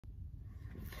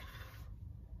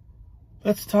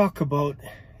Let's talk about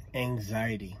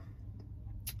anxiety.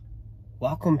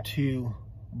 Welcome to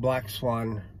Black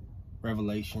Swan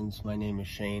Revelations. My name is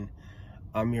Shane.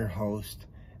 I'm your host,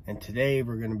 and today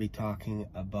we're going to be talking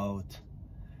about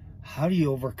how do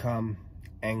you overcome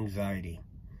anxiety.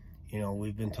 You know,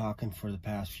 we've been talking for the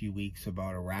past few weeks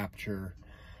about a rapture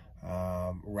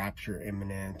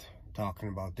imminent, talking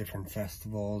about different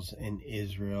festivals in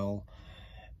Israel.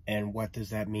 And what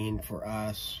does that mean for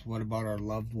us? What about our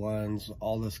loved ones?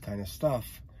 All this kind of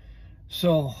stuff.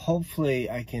 So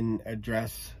hopefully I can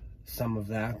address some of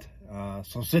that.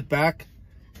 So sit back,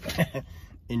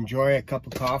 enjoy a cup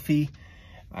of coffee.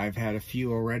 I've had a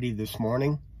few already this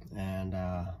morning, and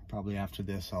probably after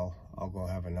this I'll go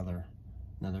have another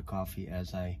coffee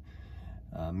as I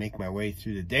make my way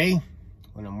through the day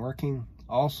when I'm working.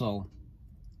 Also,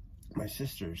 my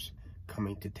sister's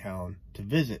coming to town to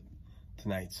visit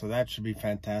tonight, so that should be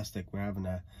fantastic. We're having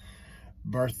a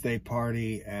birthday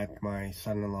party at my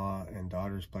son-in-law and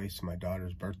daughter's place, my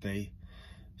daughter's birthday,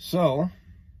 so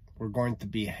we're going to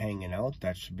be hanging out.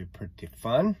 That should be pretty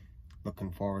fun.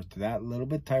 Looking forward to that. A little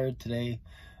bit tired today,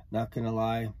 not gonna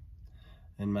lie.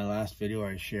 In my last video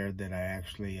I shared that I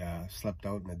actually slept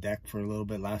out on the deck for a little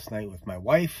bit last night with my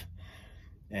wife,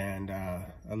 and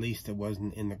at least it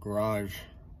wasn't in the garage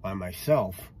by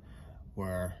myself,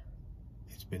 where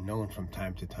it's been known from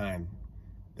time to time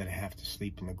that I have to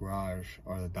sleep in the garage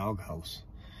or the doghouse.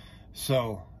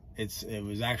 So it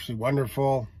was actually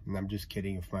wonderful, and I'm just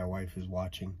kidding if my wife is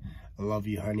watching. I love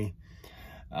you, honey.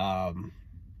 But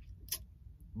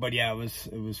yeah, it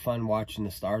was fun watching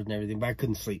the stars and everything, but I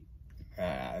couldn't sleep.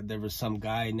 There was some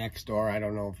guy next door. I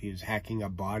don't know if he was hacking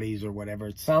up bodies or whatever.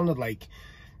 It sounded like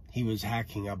he was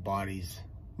hacking up bodies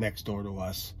next door to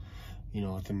us, you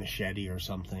know, with a machete or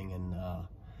something.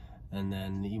 And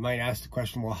then you might ask the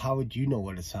question, well, how would you know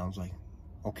what it sounds like?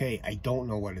 Okay, I don't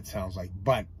know what it sounds like,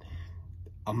 but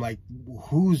I'm like,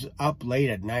 who's up late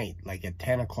at night, like at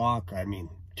 10 o'clock,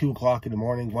 2 o'clock in the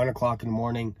morning, 1 o'clock in the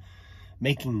morning,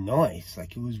 making noise?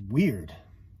 Like, it was weird.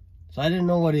 So I didn't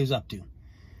know what he was up to.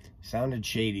 Sounded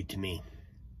shady to me.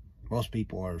 Most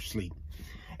people are asleep.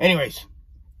 Anyways,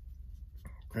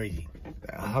 crazy.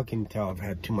 How can you tell I've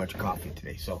had too much coffee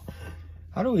today? So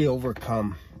how do we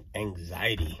overcome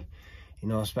anxiety? You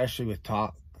know, especially with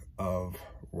talk of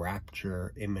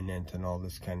rapture imminent and all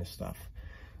this kind of stuff.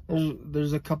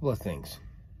 There's a couple of things.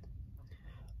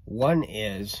 One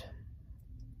is,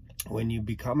 when you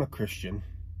become a Christian,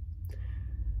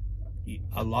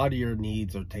 a lot of your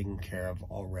needs are taken care of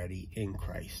already in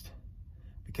Christ.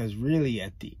 Because really,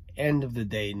 at the end of the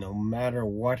day, no matter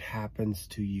what happens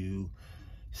to you,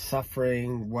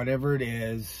 suffering, whatever it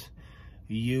is,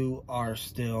 you are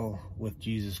still with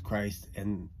Jesus Christ,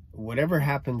 and whatever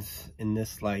happens in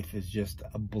this life is just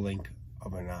a blink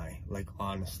of an eye. Like,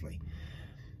 honestly,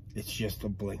 it's just a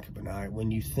blink of an eye.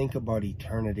 When you think about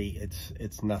eternity,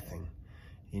 it's nothing.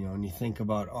 You know, and you think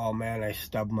about, oh man, I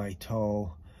stubbed my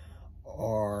toe,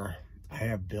 or I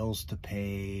have bills to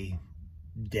pay,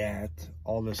 debt,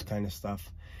 all this kind of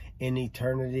stuff. In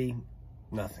eternity,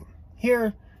 nothing.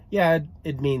 Here, yeah,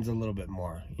 it means a little bit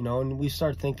more, you know. And we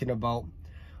start thinking about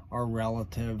our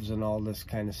relatives and all this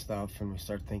kind of stuff, and we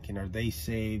start thinking, are they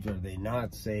saved, are they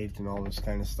not saved, and all this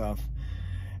kind of stuff.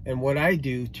 And what I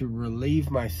do to relieve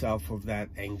myself of that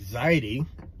anxiety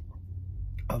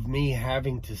of me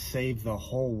having to save the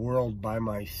whole world by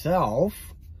myself,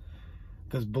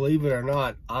 because believe it or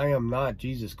not, I am not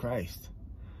Jesus Christ.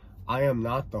 I am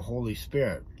not the Holy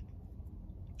Spirit.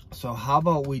 So how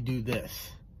about we do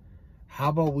this? How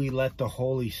about we let the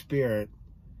Holy Spirit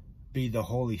be the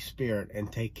Holy Spirit and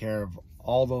take care of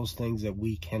all those things that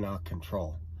we cannot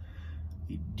control?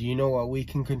 Do you know what we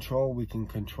can control? We can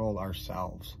control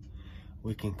ourselves.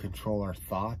 We can control our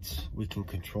thoughts. We can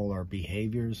control our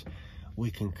behaviors.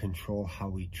 We can control how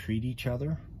we treat each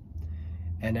other.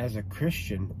 And as a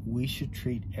Christian, we should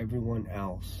treat everyone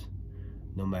else,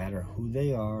 no matter who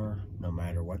they are, no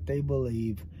matter what they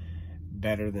believe,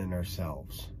 better than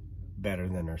ourselves. Better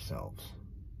than ourselves.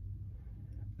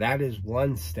 That is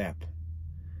one step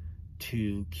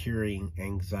to curing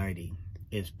anxiety,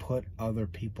 is put other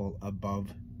people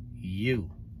above you.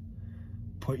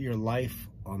 Put your life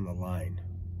on the line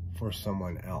for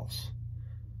someone else.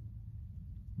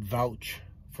 Vouch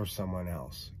for someone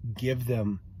else. Give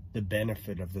them the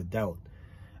benefit of the doubt.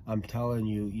 I'm telling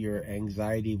you, your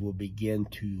anxiety will begin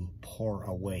to pour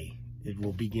away. It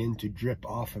will begin to drip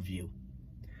off of you.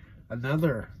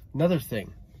 Another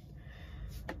thing.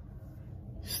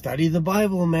 Study the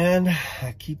Bible, man.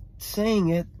 I keep saying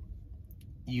it.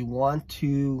 You want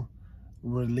to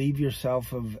relieve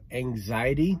yourself of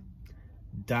anxiety?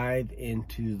 dive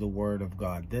into the Word of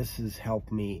God. This has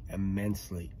helped me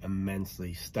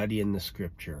immensely, studying the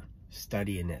Scripture,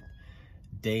 studying it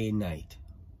day and night,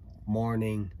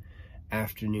 morning,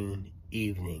 afternoon,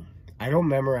 evening. I don't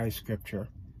memorize Scripture.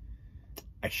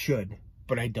 I should,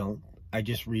 but I don't. I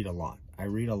just read a lot. I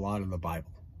read a lot of the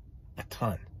Bible, a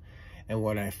ton. And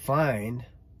what I find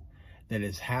that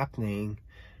is happening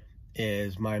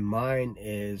is my mind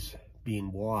is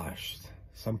being washed.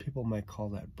 Some people might call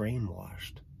that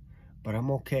brainwashed, but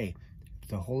I'm okay. If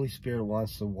the Holy Spirit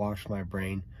wants to wash my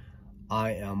brain,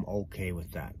 I am okay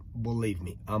with that. Believe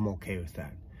me, I'm okay with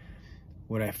that.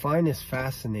 What I find is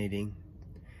fascinating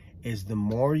is the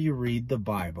more you read the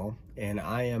Bible, and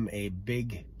I am a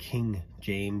big King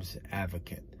James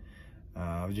advocate.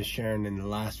 I was just sharing in the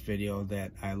last video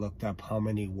that I looked up how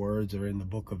many words are in the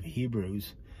book of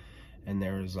Hebrews, and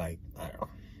there was like, I don't know,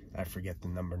 I forget the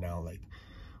number now, like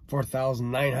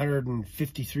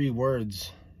 4,953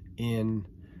 words in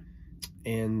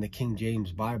the King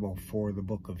James Bible for the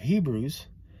book of Hebrews,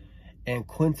 and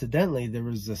coincidentally there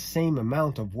was the same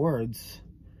amount of words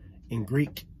in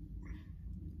Greek.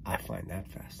 I find that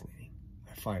fascinating.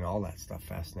 I find all that stuff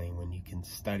fascinating when you can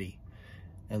study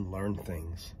and learn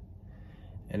things.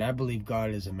 And I believe God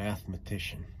is a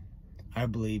mathematician. I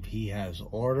believe he has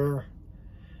order.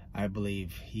 I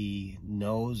believe he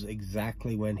knows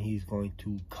exactly when he's going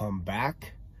to come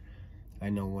back. I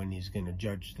know when he's going to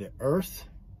judge the earth.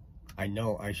 I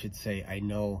know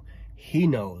he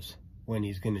knows when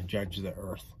he's going to judge the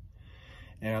earth.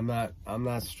 And I'm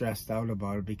not stressed out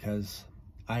about it because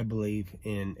I believe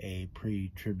in a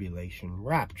pre-tribulation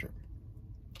rapture.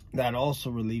 That also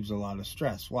relieves a lot of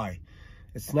stress. Why?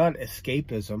 It's not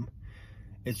escapism.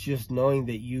 It's just knowing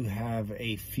that you have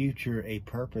a future, a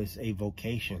purpose, a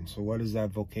vocation. So what is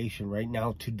that vocation? Right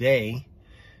now, today,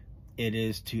 it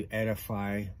is to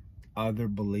edify other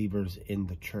believers in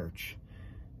the church,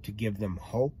 to give them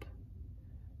hope,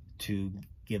 to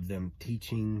give them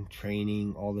teaching,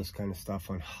 training, all this kind of stuff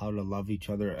on how to love each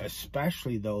other,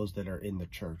 especially those that are in the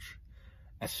church,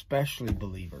 especially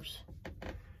believers.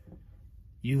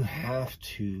 You have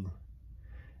to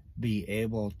be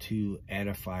able to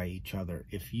edify each other.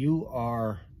 If you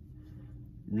are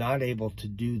not able to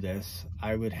do this,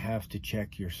 I would have to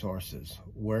check your sources.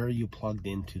 Where are you plugged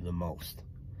into the most?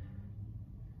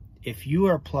 If you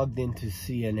are plugged into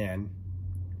CNN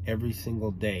every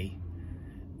single day,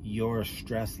 your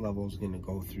stress level is going to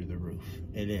go through the roof.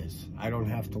 It is. I don't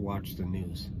have to watch the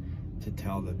news to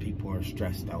tell that people are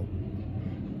stressed out.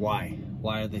 Why?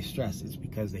 Why are they stressed? It's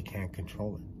because they can't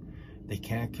control it. They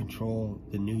can't control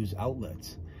the news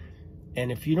outlets.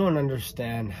 And if you don't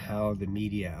understand how the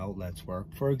media outlets work,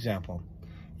 for example,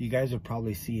 you guys are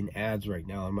probably seeing ads right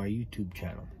now on my YouTube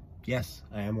channel. Yes,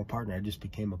 I am a partner. I just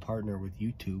became a partner with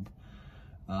YouTube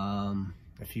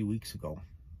a few weeks ago.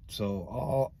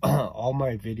 So all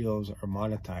my videos are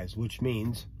monetized, which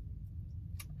means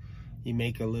you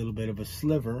make a little bit of a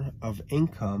sliver of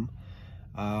income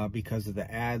because of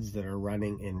the ads that are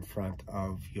running in front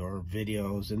of your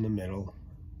videos in the middle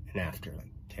and after,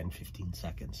 like 10-15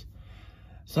 seconds.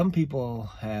 Some people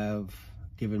have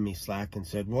given me slack and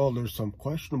said, well, there's some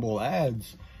questionable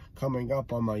ads coming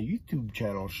up on my YouTube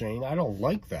channel, Shane. I don't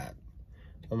like that.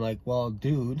 I'm like, well,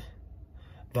 dude,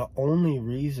 the only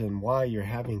reason why you're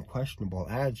having questionable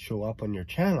ads show up on your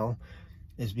channel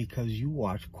is because you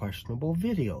watch questionable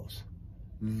videos.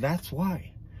 That's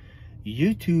why.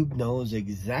 YouTube knows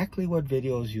exactly what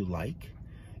videos you like.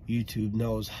 YouTube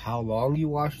knows how long you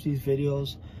watch these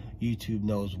videos. YouTube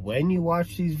knows when you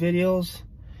watch these videos.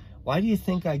 Why do you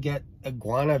think I get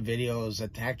iguana videos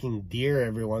attacking deer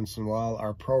every once in a while,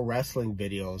 or pro wrestling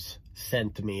videos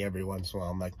sent to me every once in a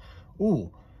while? I'm like,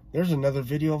 ooh, there's another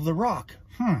video of The Rock.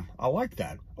 I like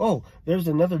that. Oh, there's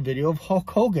another video of Hulk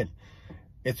Hogan.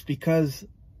 It's because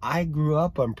I grew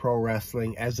up on pro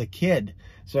wrestling as a kid.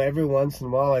 So every once in a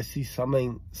while I see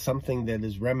something that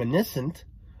is reminiscent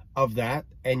of that,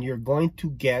 and you're going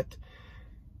to get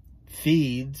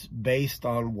feeds based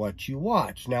on what you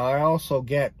watch. Now, I also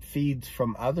get feeds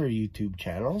from other YouTube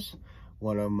channels.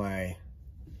 One of my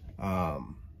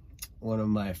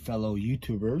fellow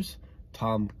YouTubers,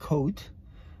 Tom Coate,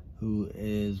 who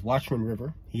is Watchman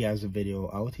River, he has a video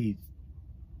out. He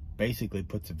basically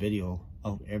puts a video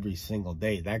out every single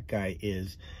day. That guy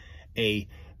is a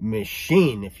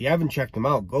machine. If you haven't checked him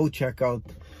out, go check out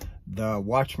the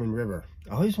Watchman River.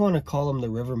 I always want to call him the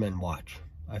Riverman Watch.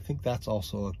 I think that's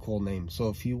also a cool name. So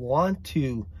if you want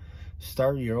to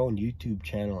start your own YouTube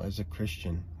channel as a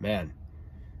Christian, man,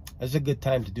 it's a good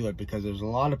time to do it, because there's a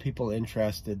lot of people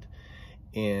interested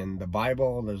in the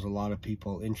Bible. There's a lot of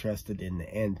people interested in the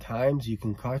end times. You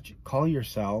can call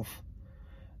yourself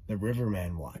the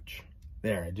Riverman Watch.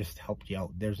 There, I just helped you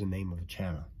out. There's the name of the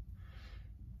channel.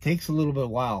 Takes a little bit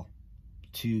while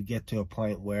to get to a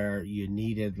point where you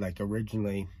needed, like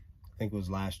originally, I think it was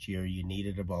last year, you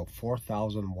needed about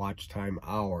 4,000 watch time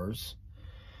hours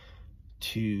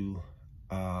to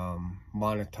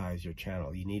monetize your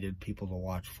channel. You needed people to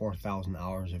watch 4,000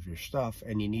 hours of your stuff,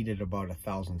 and you needed about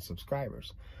 1,000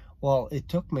 subscribers. Well, it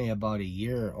took me about a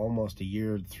year, almost a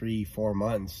year, 3-4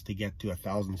 months to get to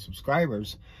 1,000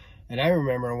 subscribers. And I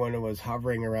remember when it was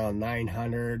hovering around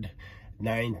 900,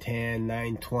 910,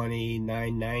 920,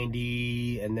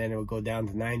 990, and then it would go down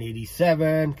to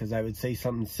 987 because I would say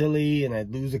something silly and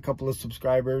I'd lose a couple of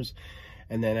subscribers.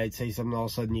 And then I'd say something, all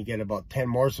of a sudden you get about 10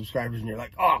 more subscribers and you're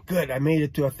like, oh, good, I made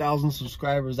it to 1,000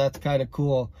 subscribers. That's kind of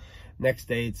cool. Next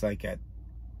day it's like at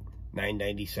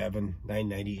 997,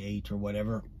 998 or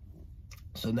whatever.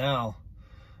 So now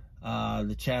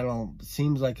the channel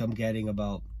seems like I'm getting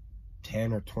about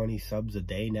 10 or 20 subs a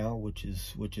day now, which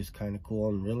is kind of cool.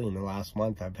 And really in the last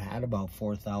month I've had about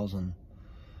 4,000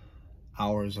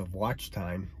 hours of watch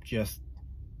time just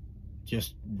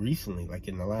recently, like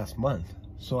in the last month.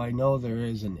 So I know there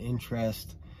is an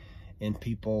interest in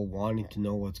people wanting to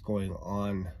know what's going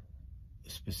on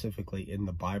specifically in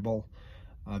the Bible.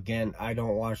 Again, I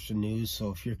don't watch the news,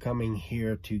 so if you're coming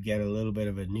here to get a little bit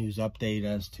of a news update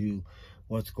as to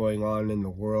what's going on in the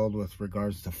world with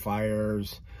regards to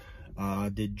fires,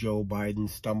 did Joe Biden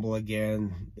stumble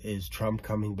again? Is Trump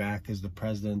coming back as the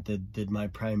president? Did my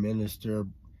prime minister,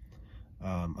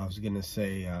 I was going to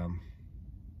say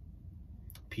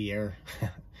Pierre,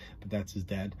 but that's his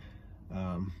dad.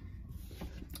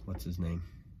 What's his name?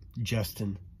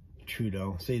 Justin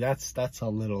Trudeau. See, that's how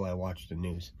little I watch the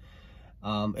news.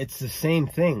 It's the same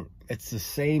thing. It's the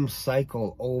same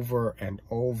cycle over and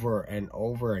over and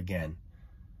over again.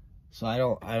 So I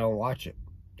don't watch it.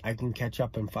 I can catch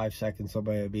up in 5 seconds.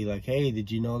 Somebody will be like, hey,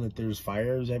 did you know that there's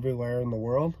fires everywhere in the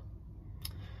world?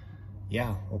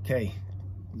 Yeah, okay.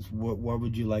 What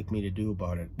would you like me to do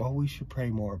about it? Well, we should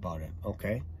pray more about it,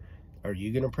 okay? Are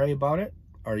you going to pray about it?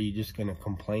 Or are you just going to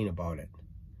complain about it?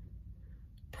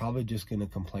 Probably just going to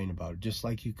complain about it, just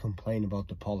like you complain about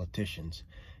the politicians.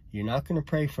 You're not going to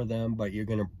pray for them, but you're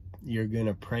going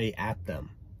to pray at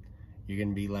them. You're going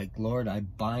to be like, Lord, I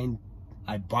bind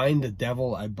the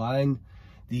devil, I bind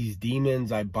these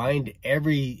demons, I bind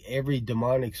every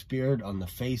demonic spirit on the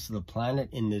face of the planet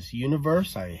in this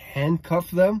universe. I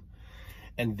handcuff them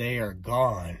and they are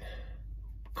gone.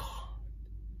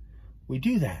 We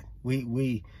do that.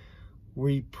 We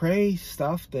pray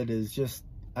stuff that is just,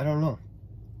 I don't know.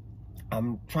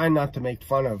 I'm trying not to make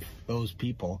fun of those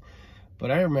people,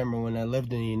 but I remember when I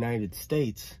lived in the United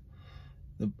States,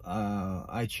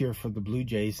 I cheer for the Blue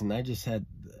Jays, and I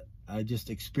just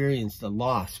experienced a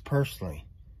loss personally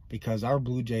because our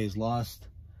Blue Jays lost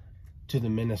to the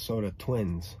Minnesota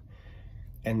Twins.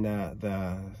 And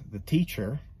the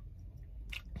teacher,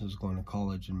 who was going to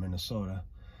college in Minnesota,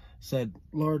 said,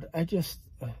 Lord,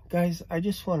 guys, I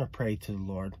just want to pray to the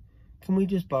Lord. Can we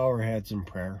just bow our heads in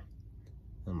prayer?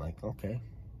 I'm like, okay,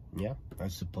 yeah, I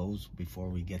suppose before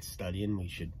we get studying, we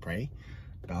should pray.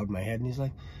 Bowed my head, and he's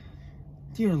like,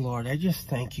 dear Lord, I just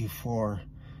thank you for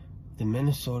the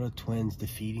Minnesota Twins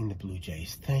defeating the Blue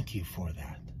Jays. Thank you for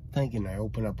that. Thank you. And I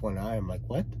open up one eye. I'm like,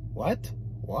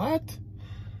 what?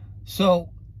 So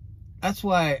that's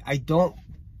why I don't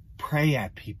pray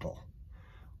at people.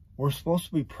 We're supposed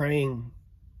to be praying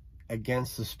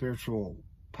against the spiritual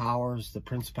powers, the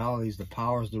principalities, the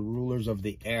powers, the rulers of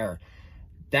the air.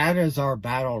 That is our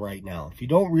battle right now. If you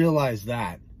don't realize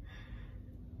that,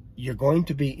 you're going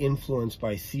to be influenced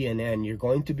by CNN. You're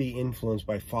going to be influenced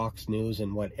by Fox News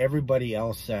and what everybody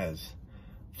else says.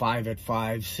 5 at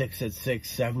 5, 6 at 6,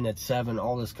 7 at 7,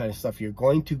 all this kind of stuff. You're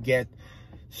going to get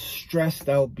stressed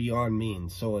out beyond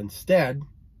means. So instead,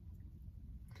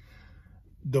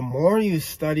 the more you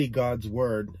study God's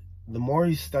Word, the more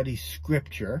you study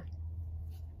Scripture,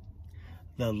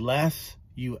 the less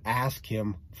you ask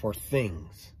Him for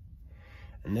things.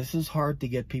 And this is hard to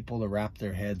get people to wrap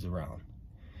their heads around.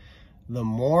 The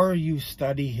more you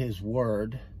study His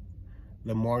Word,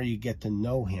 the more you get to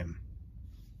know Him.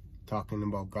 Talking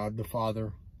about God the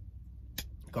Father,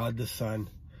 God the Son,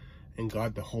 and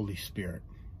God the Holy Spirit.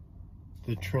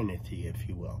 The Trinity, if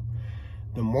you will.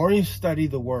 The more you study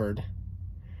the Word,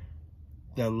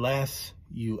 the less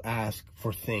you ask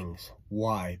for things.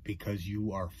 Why? Because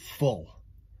you are full.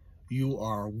 You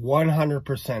are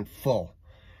 100% full.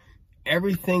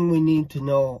 Everything we need to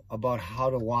know about how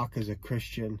to walk as a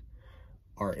Christian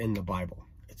are in the Bible.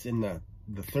 It's in the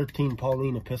 13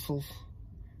 Pauline epistles,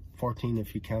 14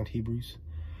 if you count Hebrews.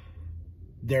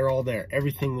 They're all there.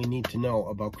 Everything we need to know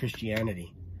about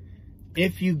Christianity.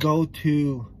 If you go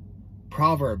to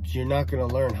Proverbs, you're not going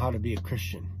to learn how to be a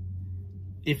Christian.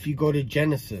 If you go to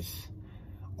Genesis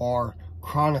or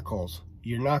Chronicles,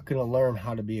 you're not going to learn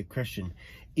how to be a Christian.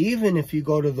 Even if you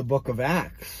go to the book of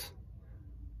Acts,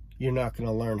 you're not going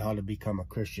to learn how to become a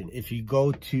Christian. If you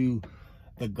go to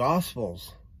the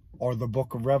Gospels or the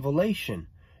book of Revelation,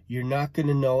 you're not going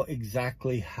to know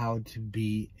exactly how to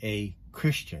be a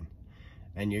Christian.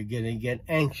 And you're going to get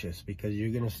anxious because you're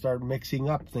going to start mixing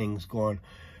up things, going,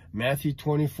 Matthew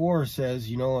 24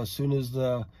 says, you know, as soon as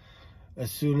the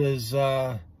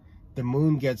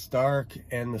moon gets dark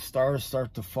and the stars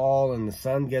start to fall and the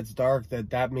sun gets dark,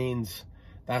 that means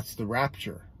that's the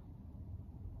rapture.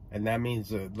 And that means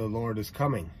the Lord is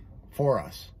coming for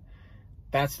us.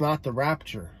 That's not the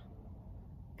rapture.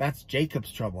 That's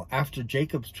Jacob's trouble. After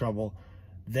Jacob's trouble,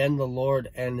 then the Lord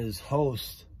and his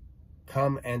host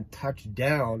come and touch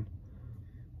down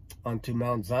onto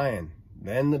Mount Zion.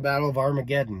 Then the Battle of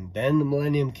Armageddon. Then the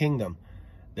Millennium Kingdom.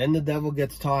 Then the devil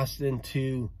gets tossed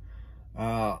into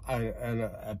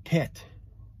a pit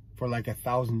for like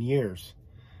 1,000 years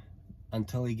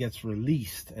until he gets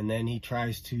released. And then he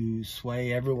tries to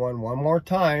sway everyone one more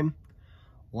time.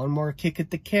 One more kick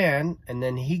at the can. And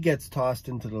then he gets tossed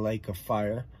into the lake of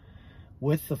fire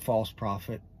with the false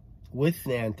prophet, with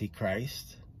the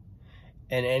Antichrist,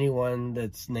 and anyone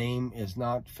that's name is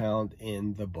not found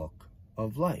in the book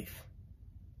of life.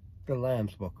 The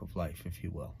Lamb's book of life, if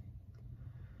you will.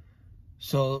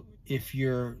 So if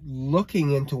you're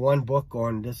looking into one book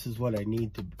going, this is what I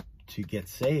need to get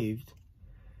saved,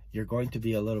 you're going to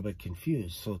be a little bit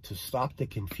confused. So to stop the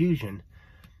confusion,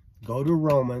 go to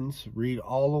Romans, read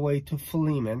all the way to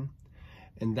Philemon,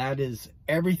 and that is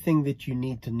everything that you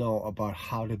need to know about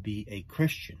how to be a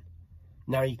Christian.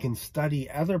 Now you can study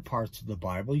other parts of the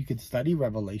Bible. You can study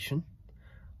Revelation.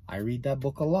 I read that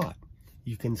book a lot.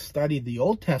 You can study the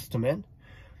Old Testament,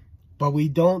 but we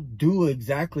don't do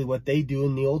exactly what they do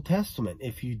in the Old Testament.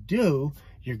 If you do,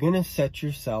 you're going to set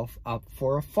yourself up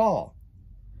for a fall.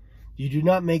 You do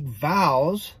not make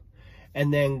vows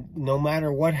and then no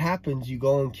matter what happens, you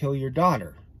go and kill your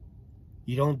daughter.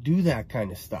 You don't do that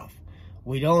kind of stuff.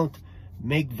 We don't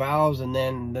make vows and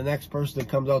then the next person that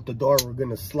comes out the door, we're going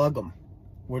to slug them.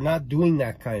 We're not doing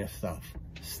that kind of stuff.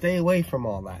 Stay away from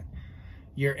all that.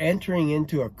 You're entering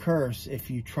into a curse if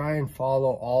you try and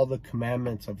follow all the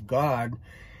commandments of God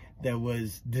that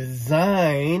was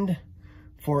designed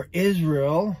for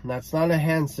Israel. That's not a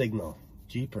hand signal.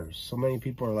 Jeepers. So many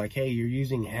people are like, hey, you're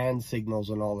using hand signals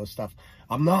and all this stuff.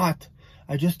 I'm not.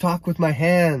 I just talk with my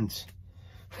hands.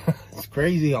 It's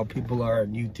crazy how people are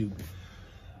on YouTube.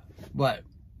 But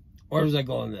where was I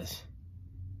going with this?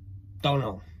 Don't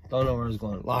know. Don't know where I was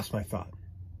going. Lost my thought.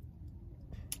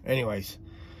 Anyways.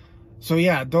 So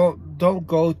yeah, don't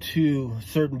go to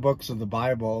certain books of the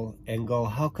Bible and go,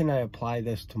 how can I apply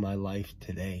this to my life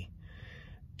today?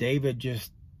 David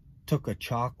just took a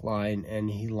chalk line and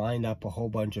he lined up a whole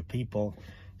bunch of people.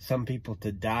 Some people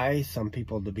to die, some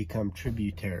people to become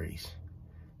tributaries.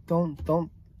 Don't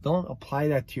apply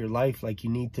that to your life like you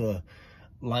need to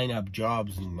line up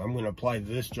jobs and I'm going to apply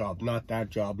this job, not that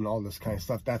job and all this kind of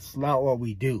stuff. That's not what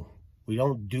we do. We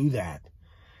don't do that.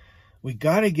 We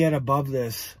got to get above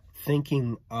this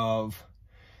thinking of,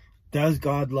 does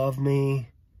God love me?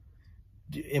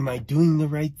 Am I doing the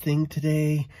right thing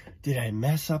today? Did I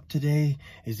mess up today?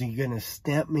 Is he going to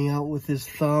stamp me out with his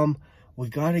thumb? We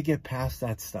got to get past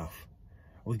that stuff.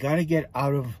 We got to get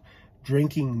out of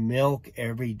drinking milk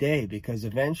every day, because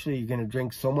eventually you're going to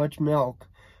drink so much milk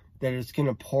that it's going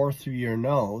to pour through your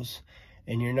nose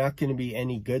and you're not going to be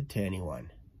any good to anyone.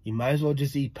 You might as well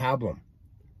just eat pablum.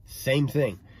 Same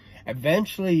thing.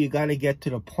 Eventually you got to get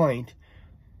to the point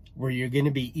where you're going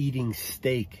to be eating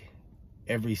steak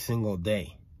every single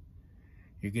day.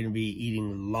 You're going to be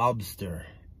eating lobster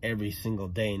every single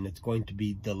day, and it's going to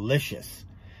be delicious.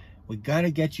 We got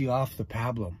to get you off the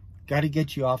pablum. Got to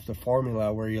get you off the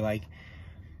formula where you're like,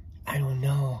 I don't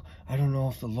know. I don't know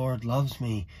if the Lord loves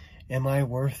me. Am I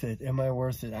worth it? Am I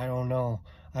worth it? I don't know.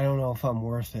 I don't know if I'm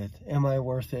worth it. Am I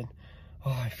worth it?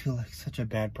 Oh, I feel like such a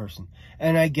bad person.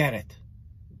 And I get it.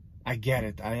 I get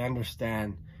it. I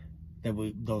understand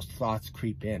that those thoughts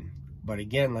creep in. But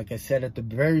again, like I said at the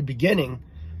very beginning,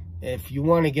 if you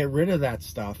want to get rid of that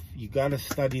stuff, you got to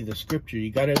study the scripture.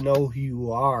 You got to know who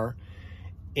you are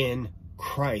in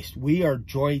Christ. We are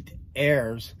joint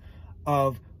heirs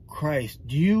of Christ.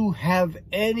 Do you have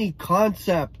any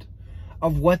concept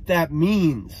of what that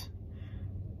means?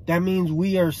 That means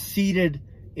we are seated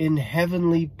in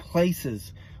heavenly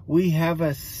places. We have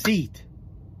a seat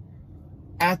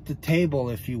at the table,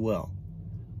 if you will.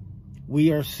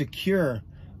 We are secure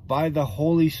by the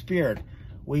Holy Spirit.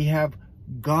 We have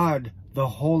God, the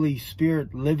Holy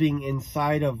Spirit, living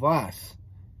inside of us.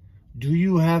 Do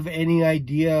you have any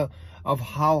idea of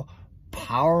how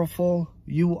powerful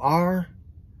you are?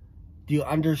 Do you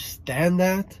understand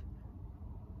that?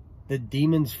 The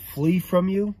demons flee from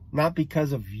you, not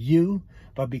because of you,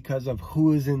 but because of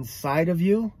who is inside of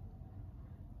you?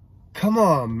 Come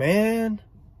on, man.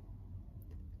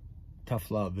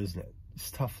 Tough love, isn't it?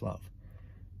 It's tough love.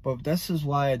 But this is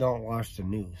why I don't watch the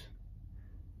news.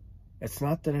 It's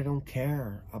not that I don't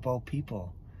care about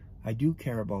people. I do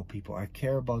care about people. I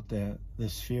care about the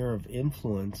sphere of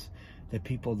influence, the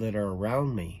people that are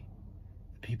around me,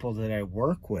 the people that I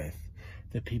work with,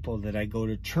 the people that I go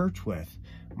to church with,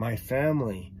 my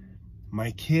family,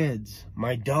 my kids,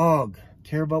 my dog. I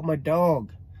care about my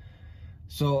dog.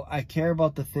 So I care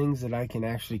about the things that I can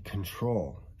actually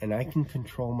control, and I can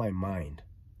control my mind.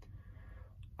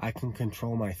 I can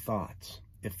control my thoughts.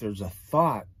 If there's a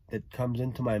thought that comes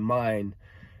into my mind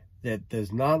that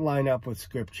does not line up with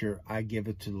Scripture, I give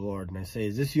it to the Lord. And I say,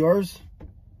 is this yours?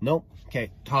 Nope.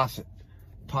 Okay, toss it.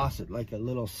 Toss it like a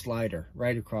little slider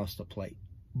right across the plate.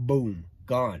 Boom,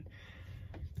 gone.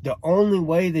 The only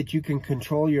way that you can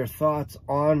control your thoughts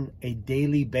on a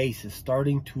daily basis,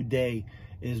 starting today,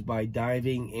 is by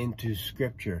diving into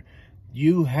Scripture.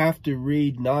 You have to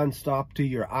read nonstop till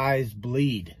your eyes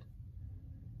bleed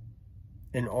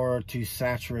in order to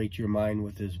saturate your mind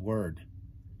with His Word.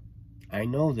 I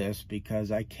know this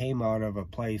because I came out of a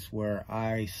place where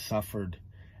I suffered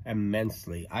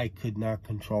immensely. I could not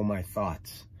control my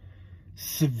thoughts.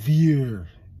 Severe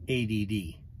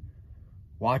ADD.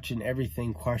 Watching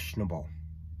everything questionable.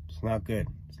 It's not good.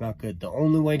 It's not good. The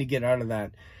only way to get out of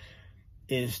that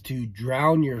is to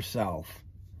drown yourself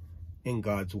in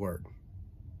God's Word.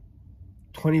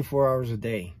 24 hours a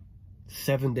day,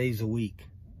 7 days a week.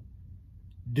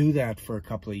 Do that for a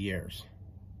couple of years.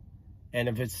 And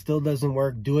if it still doesn't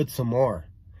work, do it some more.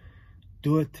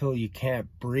 Do it till you can't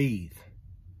breathe.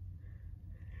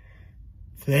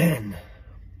 Then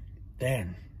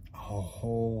a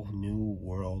whole new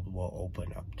world will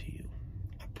open up to you.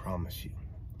 I promise you.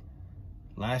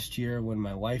 Last year when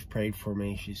my wife prayed for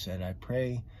me, she said, I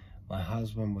pray my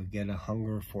husband would get a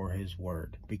hunger for His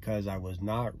Word, because I was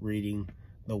not reading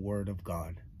the Word of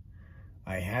God.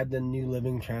 I had the New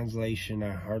Living Translation.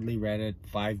 I hardly read it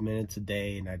 5 minutes a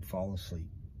day and I'd fall asleep.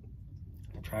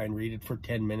 I'd try and read it for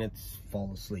 10 minutes,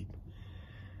 fall asleep.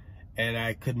 And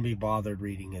I couldn't be bothered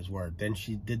reading His Word. Then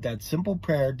she did that simple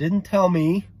prayer, didn't tell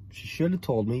me. She should have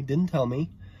told me, didn't tell me.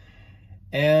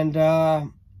 And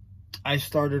I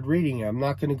started reading. I'm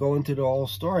not going to go into the whole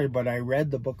story, but I read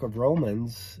the book of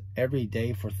Romans every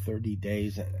day for 30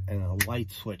 days and a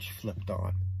light switch flipped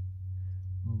on.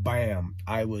 Bam,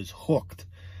 I was hooked.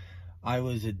 I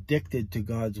was addicted to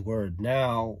God's Word.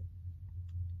 Now,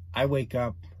 I wake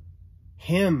up,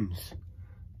 hymns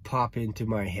pop into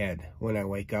my head when I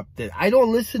wake up. I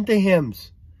don't listen to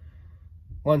hymns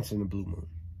once in a blue moon.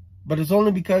 But it's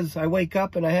only because I wake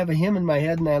up and I have a hymn in my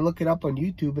head and I look it up on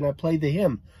YouTube and I play the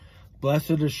hymn.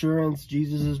 Blessed Assurance,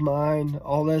 Jesus is Mine,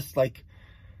 all this. Like,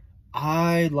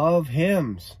 I love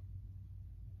hymns.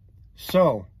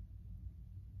 So,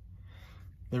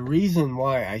 the reason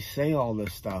why I say all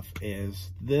this stuff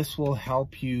is this will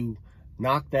help you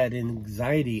knock that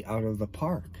anxiety out of the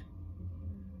park.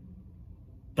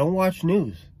 Don't watch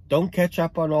news. Don't catch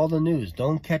up on all the news.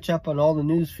 Don't catch up on all the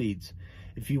news feeds.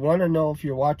 If you want to know if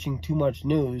you're watching too much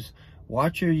news,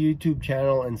 watch your YouTube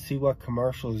channel and see what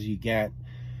commercials you get.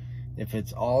 If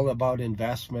it's all about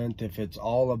investment, if it's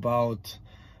all about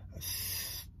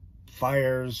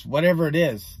fires, whatever it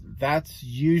is, that's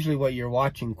usually what you're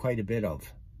watching quite a bit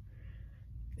of.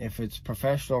 If it's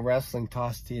professional wrestling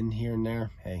tossed in here and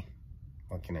there, hey,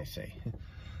 what can I say?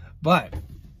 But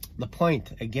the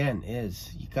point, again, is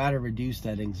you got to reduce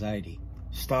that anxiety.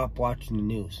 Stop watching the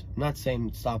news. I'm not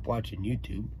saying stop watching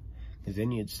YouTube, because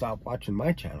then you'd stop watching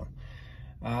my channel.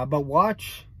 But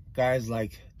watch guys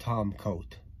like Tom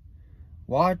Coate.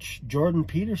 Watch Jordan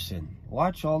Peterson.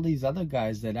 Watch all these other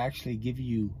guys that actually give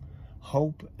you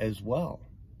hope as well.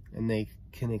 And they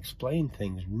can explain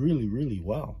things really, really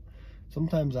well.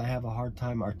 Sometimes I have a hard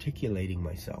time articulating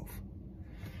myself.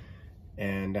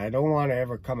 And I don't want to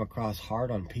ever come across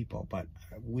hard on people, but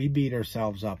we beat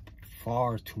ourselves up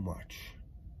far too much.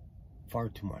 Far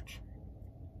too much.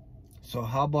 So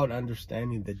how about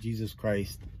understanding that Jesus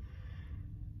Christ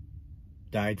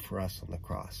died for us on the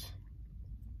cross?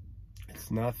 It's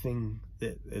nothing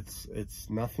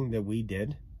that we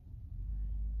did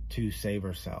to save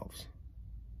ourselves.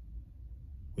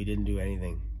 We didn't do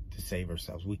anything to save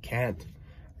ourselves. We can't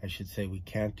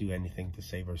do anything to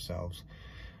save ourselves.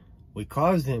 We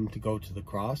caused Him to go to the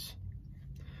cross,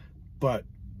 But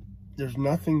there's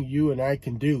nothing you and I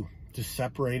can do to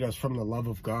separate us from the love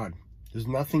of God. There's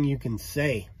nothing you can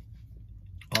say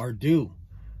or do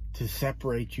to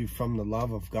separate you from the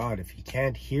love of God. If you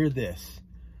can't hear this,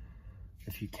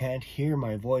 if you can't hear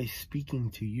my voice speaking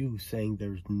to you, saying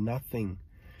there's nothing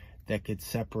that could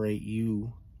separate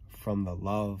you from the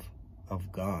love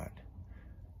of God.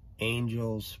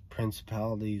 Angels,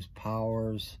 principalities,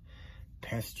 powers,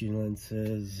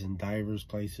 pestilences in divers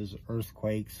places,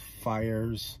 earthquakes,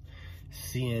 fires,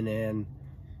 CNN,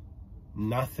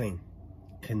 nothing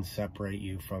can separate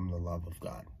you from the love of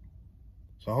God.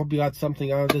 So I hope you got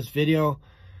something out of this video.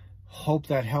 Hope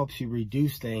that helps you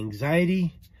reduce the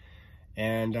anxiety.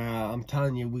 And I'm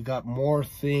telling you, we got more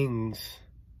things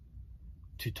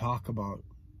to talk about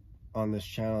on this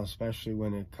channel, especially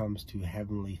when it comes to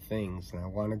heavenly things. And I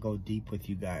want to go deep with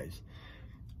you guys.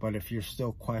 But if you're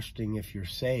still questioning if you're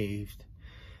saved,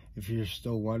 if you're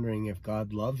still wondering if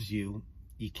God loves you,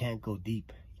 you can't go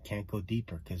deep. You can't go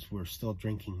deeper because we're still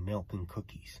drinking milk and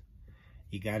cookies.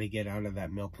 You got to get out of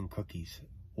that milk and cookies.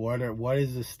 What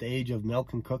is the stage of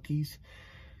milk and cookies?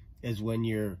 Is when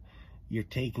you're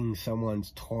taking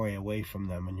someone's toy away from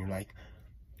them and you're like,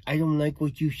 I don't like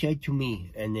what you said to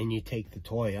me. And then you take the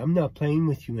toy. I'm not playing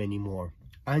with you anymore.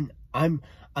 I'm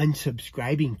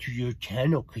unsubscribing to your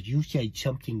channel because you said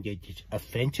something that is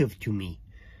offensive to me.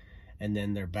 And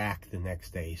then they're back the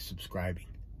next day subscribing.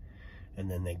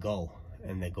 And then they go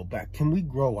back. Can we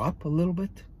grow up a little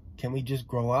bit? Can we just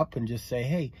grow up and just say,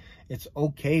 hey, it's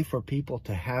okay for people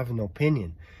to have an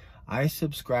opinion. I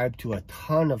subscribe to a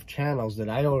ton of channels that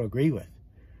I don't agree with.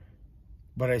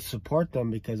 But I support them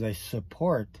because I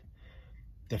support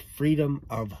the freedom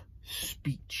of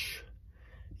speech.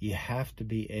 You have to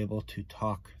be able to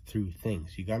talk through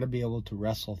things. You got to be able to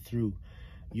wrestle through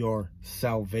your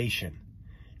salvation.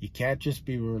 You can't just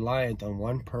be reliant on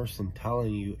one person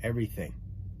telling you everything.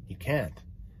 You can't.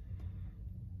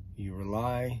 You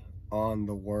rely on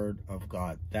the Word of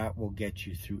God. That will get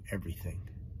you through everything.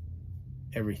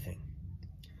 Everything.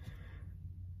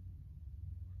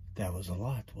 That was a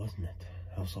lot, wasn't it?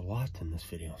 That was a lot in this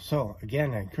video. So,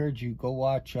 again, I encourage you, go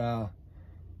watch The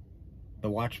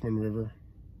Watchman River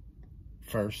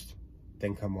first.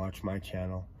 Then come watch my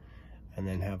channel. And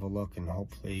then have a look. And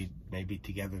hopefully, maybe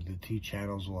together the two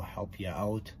channels will help you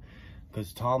out.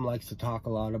 Because Tom likes to talk a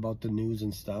lot about the news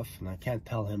and stuff. And I can't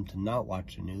tell him to not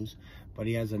watch the news. But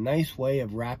he has a nice way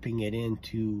of wrapping it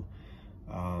into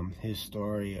his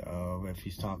story of if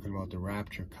he's talking about the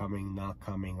rapture coming, not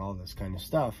coming, all this kind of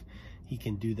stuff. He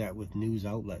can do that with news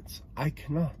outlets. I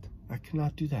cannot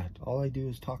do that. All I do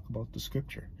is talk about the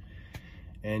scripture.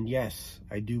 And yes,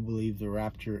 I do believe the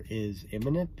rapture is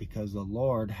imminent because the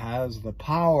Lord has the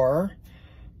power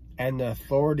and the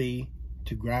authority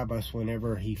to grab us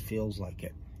whenever he feels like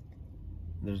it.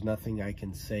 There's nothing I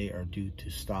can say or do to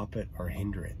stop it or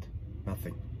hinder it.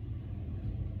 Nothing.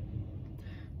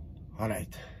 All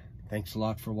right. Thanks a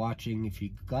lot for watching. If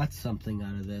you got something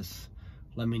out of this,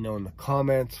 let me know in the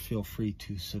comments. Feel free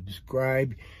to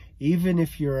subscribe. Even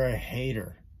if you're a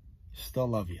hater, still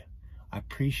love you. I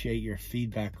appreciate your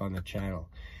feedback on the channel.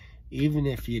 Even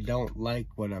if you don't like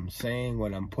what I'm saying,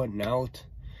 what I'm putting out,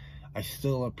 I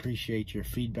still appreciate your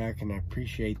feedback, and I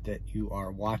appreciate that you are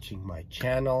watching my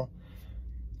channel.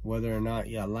 Whether or not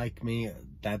you like me,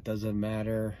 that doesn't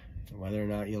matter. Whether or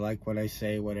not you like what I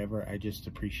say, whatever, I just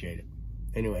appreciate it.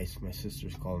 Anyways, my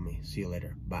sister's calling me. See you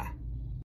later. Bye.